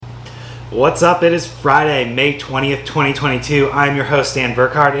What's up? It is Friday, May 20th, 2022. I'm your host, Dan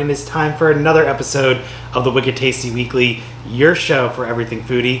Burkhardt, and it's time for another episode of the Wicked Tasty Weekly, your show for everything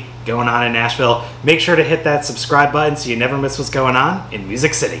foodie going on in Nashville. Make sure to hit that subscribe button so you never miss what's going on in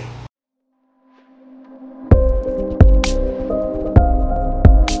Music City.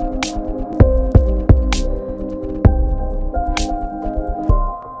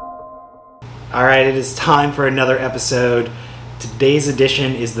 All right, it is time for another episode. Today's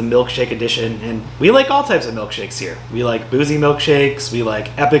edition is the milkshake edition, and we like all types of milkshakes here. We like boozy milkshakes, we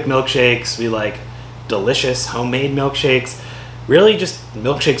like epic milkshakes, we like delicious homemade milkshakes. Really, just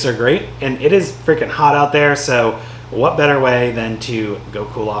milkshakes are great, and it is freaking hot out there, so what better way than to go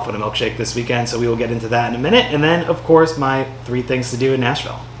cool off with a milkshake this weekend? So we will get into that in a minute, and then, of course, my 3 things to do in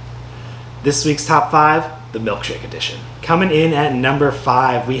Nashville. This week's top 5, the milkshake edition. Coming in at number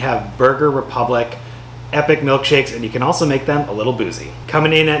 5, we have Burger Republic epic milkshakes, and you can also make them a little boozy.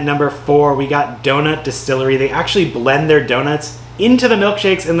 Coming in at number 4, we got Donut Distillery. They actually blend their donuts into the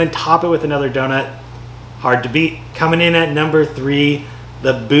milkshakes and then top it with another donut. Hard to beat. Coming in at number 3,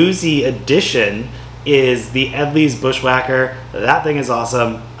 the boozy edition is the Edley's Bushwhacker. That thing is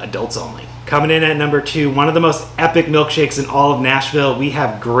awesome. Adults only. Coming in at number 2, one of the most epic milkshakes in all of Nashville, we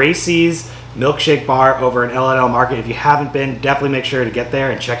have Gracie's Milkshake Bar over in L&L Market. If you haven't been, definitely make sure to get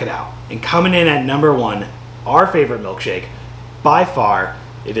there and check it out. And coming in at number 1, our favorite milkshake, by far,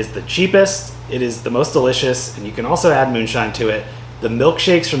 it is the cheapest, it is the most delicious, and you can also add moonshine to it. The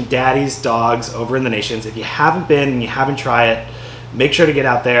milkshakes from Daddy's Dogs over in the Nations. If you haven't been and you haven't tried it, make sure to get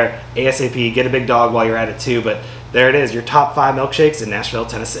out there ASAP. Get a big dog while you're at it too. But there it is, your top 5 milkshakes in Nashville,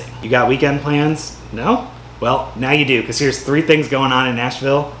 Tennessee. You got weekend plans? No? Well, now you do, because here's 3 things going on in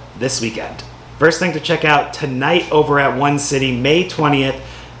Nashville this weekend. First thing to check out tonight over at One City, May 20th,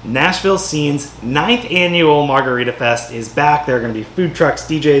 Nashville Scene's 9th annual Margarita Fest is back. There are going to be food trucks,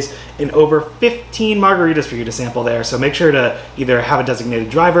 DJs, and over 15 margaritas for you to sample there. So make sure to either have a designated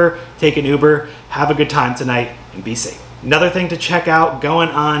driver, take an Uber, have a good time tonight, and be safe. Another thing to check out going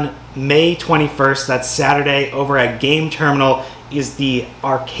on May 21st, that's Saturday, over at Game Terminal, is the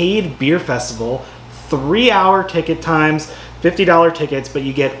Arcade Beer Festival. 3-hour ticket times, $50 tickets, but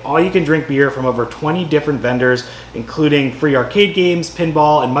you get all-you-can-drink beer from over 20 different vendors, including free arcade games,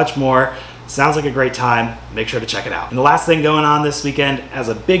 pinball, and much more. Sounds like a great time. Make sure to check it out. And the last thing going on this weekend, as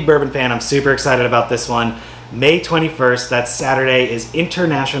a big bourbon fan, I'm super excited about this one. May 21st, that's Saturday, is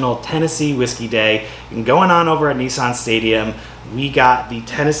International Tennessee Whiskey Day. And going on over at Nissan Stadium, we got the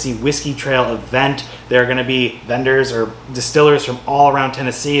Tennessee Whiskey Trail event. There are going to be vendors or distillers from all around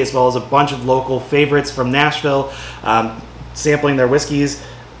Tennessee, as well as a bunch of local favorites from Nashville, sampling their whiskeys.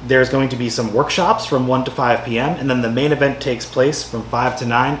 There's going to be some workshops from 1 to 5 p.m. and then the main event takes place from 5 to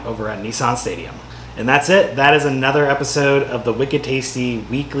 9 over at Nissan Stadium. And that's it. That is another episode of the Wicked Tasty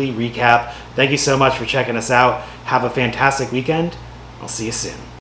Weekly Recap. Thank you so much for checking us out. Have a fantastic weekend. I'll see you soon.